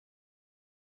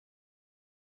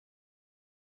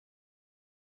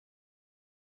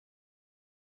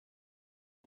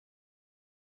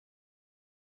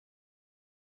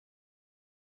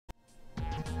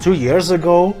2 years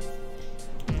ago,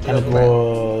 and it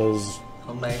was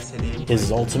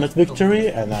his ultimate victory,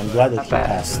 and I'm glad that he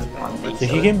passed. So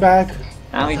he came back.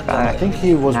 Now he's back. I think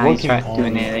he was now working he's on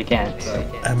doing it again.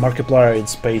 a Markiplier in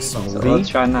Space movie. So we'll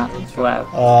try not to laugh.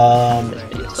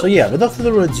 So yeah, without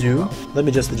further ado, let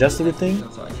me just adjust everything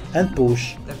and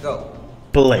push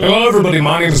play. Hello everybody,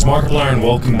 my name is Markiplier and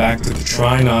welcome back to the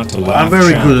Try Not to Laugh I'm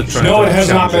very challenge. good at trying No, to it has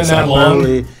not been that long.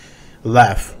 Barely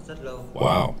laugh.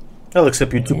 Wow. Well,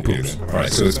 except you two Okay, poops.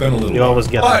 Alright, so it's been a little You while. always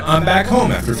get But that. I'm back home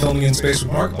after filming in space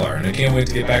with Markiplier, and I can't wait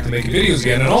to get back to making videos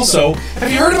again. And also, have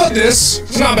you heard about this?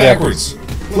 It's not backwards.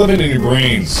 Flip it in your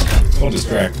brains. It's all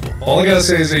distractible. All I gotta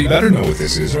say is that you better know what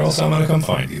this is, or else I'm gonna come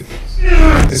find you.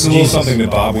 This is a little something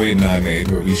that Bob, Wade, and I made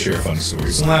where we share funny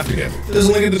stories and laugh together. There's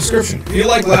a link in the description. If you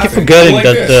like laughing, keep forgetting like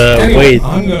that, this. Anyway, Wade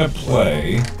I'm gonna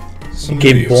play some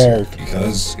Get videos bald. here,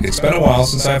 because it's been a while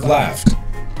since I've laughed.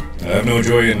 I have no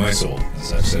joy in my soul,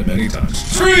 as I've said many times.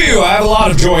 Screw you! I have a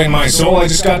lot of joy in my soul. I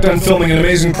just got done filming an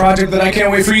amazing project that I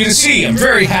can't wait for you to see. I'm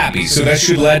very happy, so that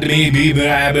should lead to me be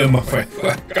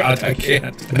God, I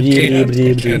can't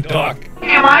talk.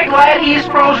 Am I glad he's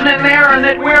frozen in there and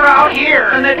that we're out here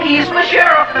and that he's the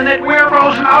sheriff and that we're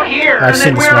frozen out here and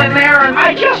that we're in there and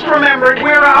I just remembered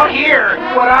we're out here.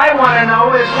 What I want to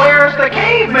know is where's the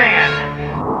caveman?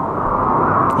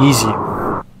 Easy.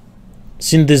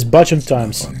 Seen this bunch of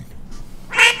times. Funny.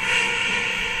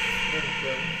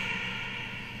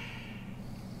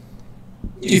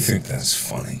 You think that's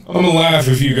funny? I'm gonna laugh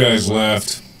if you guys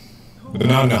laughed. But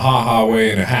not in a ha-ha way,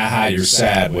 in a ha-ha you're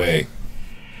sad way.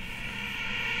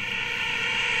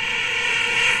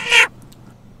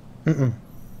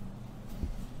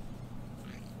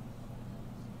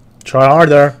 Try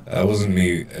harder. That wasn't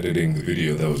me editing the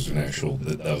video, that was an actual,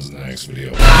 that was the next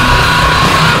video.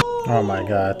 Oh my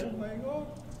god.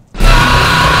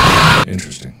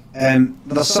 Interesting.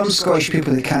 There's some Scottish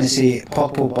people that kind of say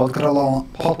Podpo Burger Alarm,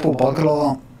 Podpo Burger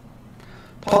Alarm,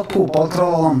 Podpo Burger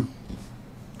Alarm,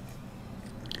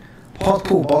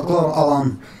 Podpo Burglar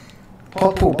Alarm,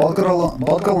 Podpo Burger Alarm,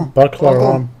 Burglar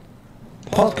alarm.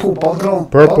 Podpo Burglar,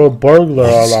 Purple burglar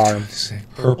alarm.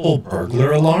 Purple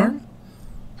burglar alarm?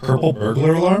 Purple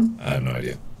burglar alarm? I have no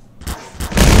idea.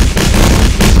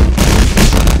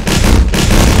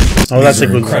 Oh, that's These a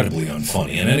are good incredibly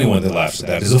unfunny, and anyone that laughs at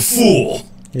that is a fool. one.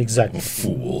 Exactly. A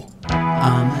fool.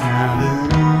 I'm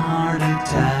having a heart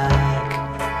attack.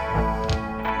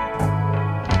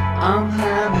 I'm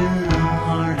having a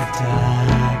heart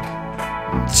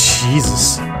attack.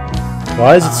 Jesus.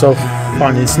 Why is it so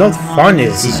funny? It's not funny.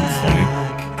 This isn't funny.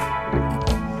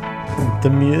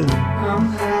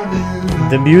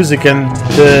 The music and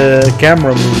the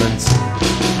camera movements.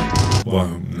 Well,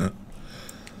 no.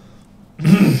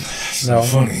 It's No. not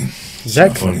funny. Jack?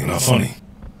 Not funny, not funny.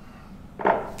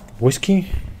 Whiskey?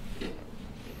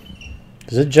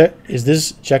 Is it Jack? Is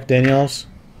this Jack Daniels?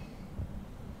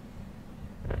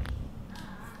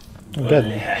 Oh,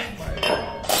 good.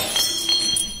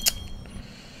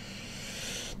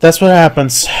 That's what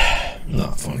happens.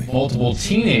 Not funny. Multiple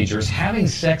teenagers having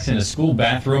sex in a school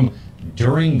bathroom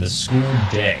during the school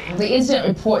day. The incident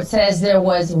report says there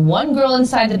was one girl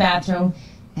inside the bathroom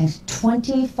and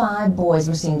 25 boys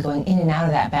were seen going in and out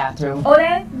of that bathroom. Oh,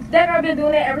 that girl been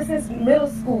doing that ever since middle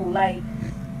school. Like,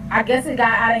 I guess it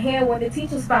got out of hand when the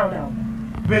teachers found out.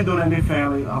 Been doing that in their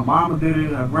family. Her mama did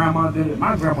it, her grandma did it.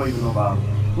 My grandma even know about it.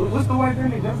 What's the white girl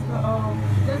name? Jessica,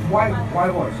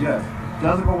 White Horse, yes.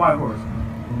 Jessica White Horse.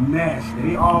 Nasty.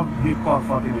 They all get caught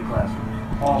fucking in the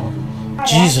classroom. All of them.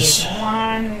 Jesus.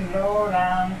 One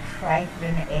low-down,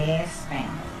 trifling ass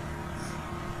family.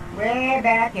 Way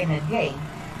back in the day,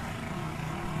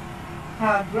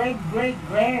 her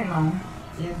great-great-grandma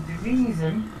is the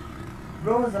reason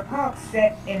Rosa Parks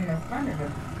sat in the front of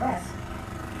the bus,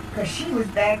 because she was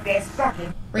back there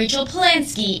sucking. Rachel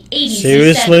Polanski, 87.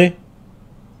 Seriously?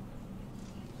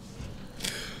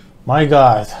 My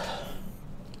god.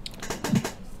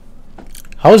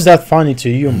 How is that funny to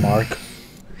you, Mark?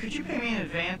 Could you pay me in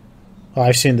advance? Oh,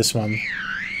 I've seen this one.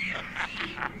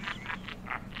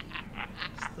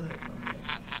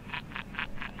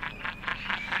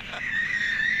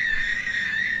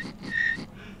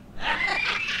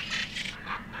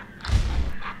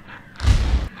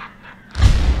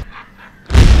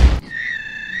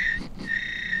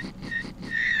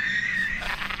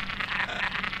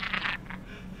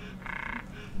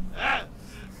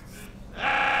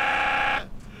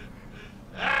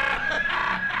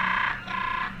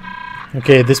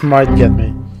 Okay, this might get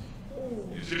me.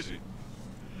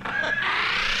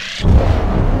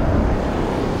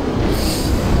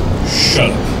 Shut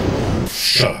up.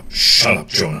 Shut up. Shut Shut up,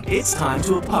 Jonah. It's time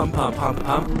to pump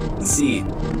seed.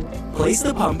 Place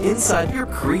the pump inside your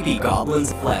creepy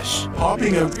goblin's flesh.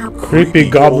 Popping out your creepy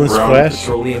goblin's flesh.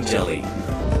 Petroleum jelly.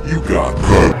 You got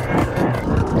that,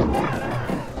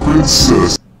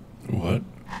 princess. What?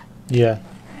 Yeah.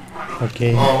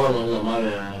 Okay. Oh, no, my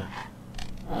bad.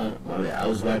 My bad. I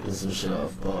was backing some shit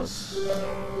off, boss.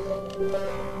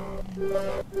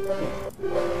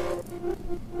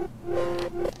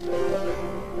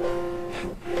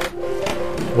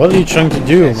 What are you trying to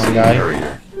do, my guy?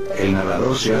 El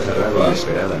narrador se ha cerrado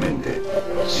inesperadamente.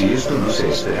 Si esto no se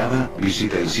esperaba,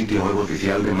 visita el sitio web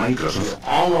oficial de Microsoft.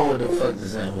 I don't know what the fuck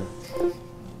this happened.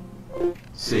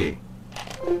 Sí.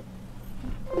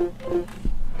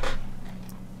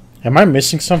 Am I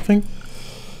missing something?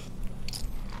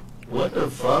 What the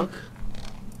fuck?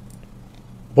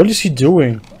 What is he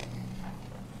doing?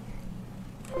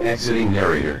 Exiting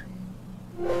narrator.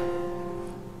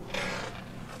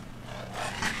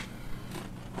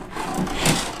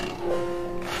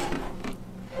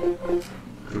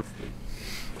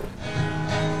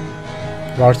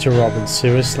 Arthur Robbins,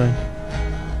 seriously?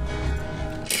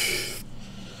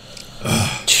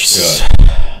 Jesus.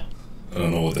 God. I don't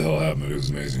know what the hell happened, but it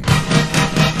was amazing.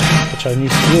 The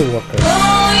Chinese steel worker.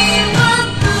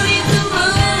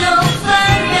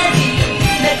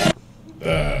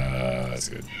 That's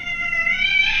good.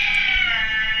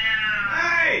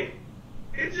 Hey!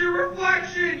 It's your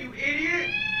reflection, you idiot!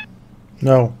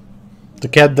 No. The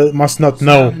cat that must not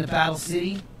know. I'm in the Battle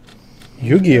City.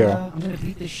 Yu-Gi-Oh! I'm gonna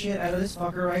beat the shit out of this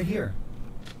fucker right here.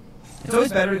 It's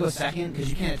always better to go second,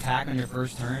 because you can't attack on your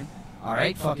first turn.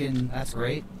 Alright, fucking, that's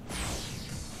great.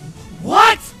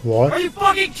 What? What? Are you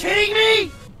fucking kidding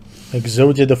me?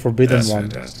 Exodia the Forbidden That's One.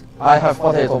 fantastic. I have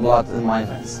potato blood in my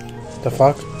veins. The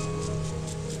fuck?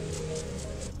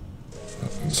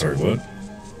 I'm sorry, what?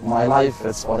 My life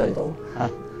is potato.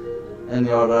 In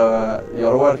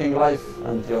your working life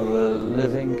and your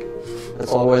living,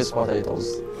 it's always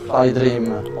potatoes. I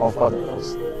dream of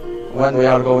potatoes. When we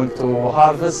are going to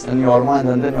harvest, in your mind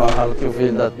and in your heart, you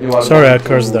feel that you are Sorry, I going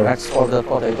cursed to there. export the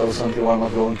potatoes and you are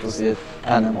not going to see it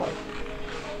anymore.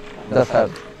 That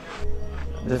hurt.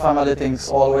 The family thinks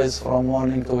always from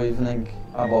morning to evening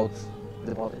about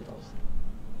the potatoes.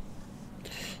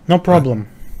 No problem.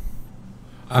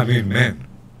 I mean, man,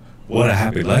 what a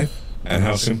happy life, and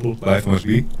how simple life must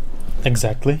be.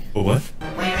 Exactly. But what?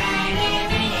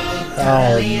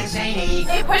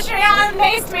 They pushed me out and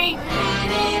paced me.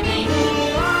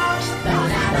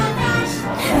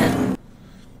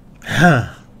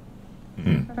 Huh.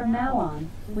 From now on,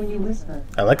 when you whisper,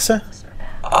 Alexa?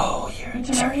 Oh, you're a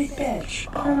dirty bitch.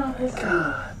 turn off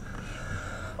whispering.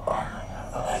 Oh my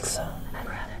god, Alexa.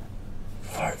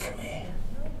 Fart for me.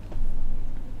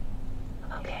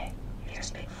 Okay,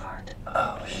 here's big fart.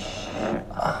 Oh shit.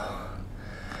 Oh.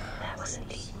 That was a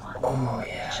deep one. Oh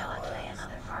yeah. Shall I play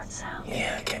another fart sound?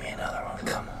 Yeah, give me another one.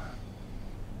 Come on.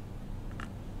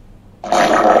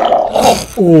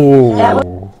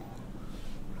 Ooh.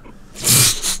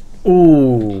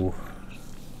 Ooh.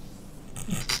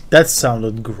 That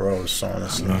sounded gross,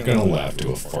 honestly. I'm not gonna laugh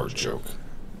to a fart joke.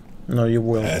 No, you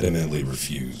will. Adamantly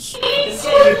refuse.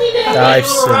 I've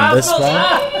seen this one.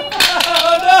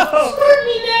 Oh no! Hurt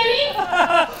me, Daddy!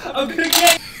 I'm gonna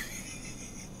get.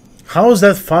 How is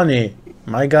that funny?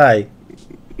 My guy.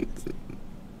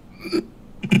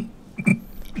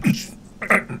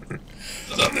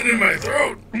 Something in my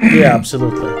throat. Yeah,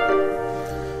 absolutely.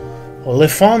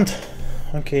 Lefant.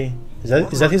 Okay. Is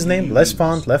that his name?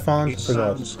 Lefant? Lefant?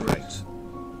 Forgot.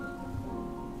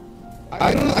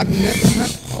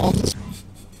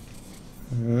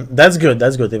 That's good.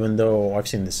 That's good. Even though I've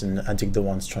seen this and I think the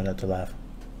ones try not to laugh.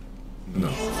 No.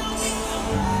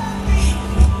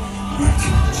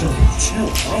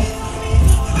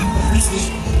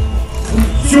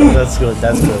 That's good.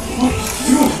 That's good.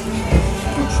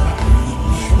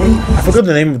 I forgot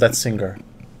the name of that singer.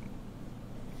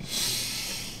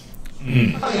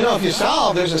 You know, if you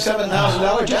solve, there's a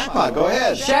 $7,000 jackpot. Go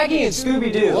ahead. Shaggy and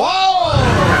Scooby-Doo. Whoa!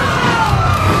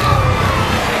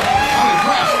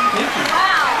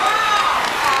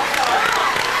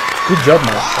 Good job,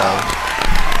 man.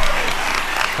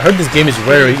 I heard this game is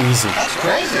very easy. That's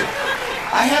crazy.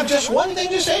 I have just one thing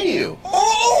to say to you.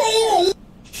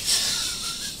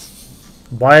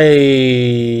 Why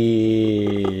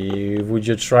would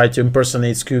you try to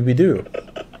impersonate Scooby-Doo?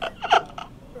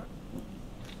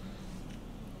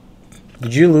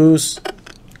 Did you lose?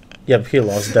 Yep, he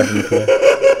lost, definitely.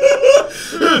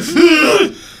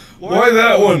 Why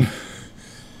that one?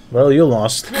 Well, you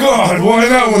lost. God, why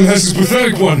that one? That's a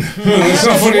pathetic one. That's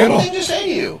not funny at all. One thing to say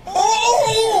to you.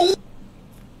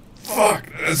 Fuck.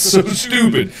 That's so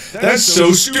stupid. That's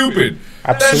so stupid.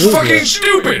 That's fucking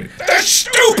stupid. That's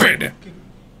stupid.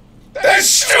 That's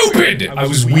stupid. I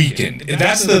was weakened.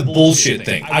 That's the bullshit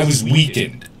thing. I was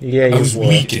weakened. Yeah, I was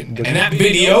weakened. And that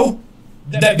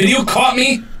video caught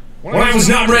me when I was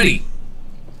not ready.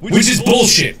 Which is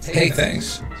bullshit. Hey,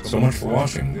 thanks so much for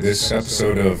watching this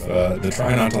episode of the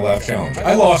Try Not to Laugh Challenge.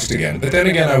 I lost again, but then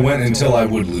again I went until I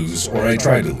would lose, or I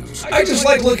tried to lose. I just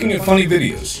like looking at funny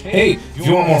videos. Hey, if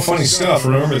you want more funny stuff,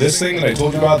 remember this thing that I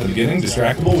told you about at the beginning,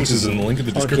 Distractable, which is in the link in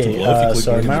the description below.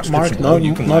 Sorry, Mark, not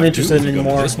interested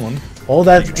anymore. All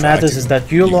that matters is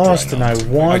that you lost and I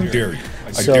won. I dare you.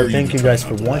 So thank you guys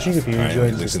for watching. If you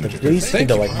enjoyed this, please hit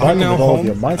the like button with all of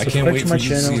your might, subscribe to my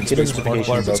channel, hit the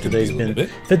notifications bell. Today's been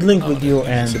Fiddling with you,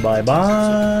 and bye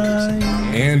bye.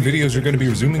 And videos are going to be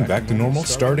resuming back to normal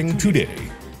starting today,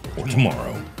 or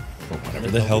tomorrow, or whenever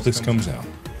the hell this comes out.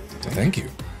 So thank you.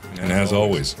 And as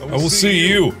always, I will see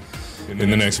you in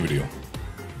the next video.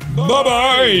 Bye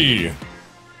bye!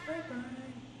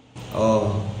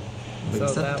 Mình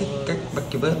rất thích cách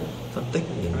Bucket phân tích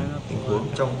những tình huống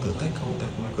trong thử thách không thể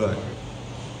không cười.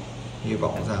 Hy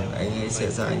vọng rằng anh ấy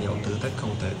sẽ ra nhiều thử thách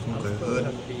không thể không cười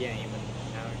hơn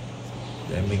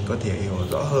để mình có thể hiểu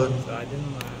rõ hơn.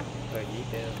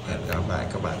 Hẹn gặp lại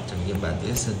các bạn trong những bản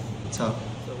lesson sau.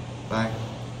 Bye.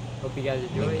 Hope you guys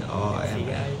enjoy. Mình See you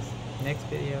guys next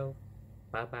video.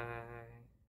 Bye bye.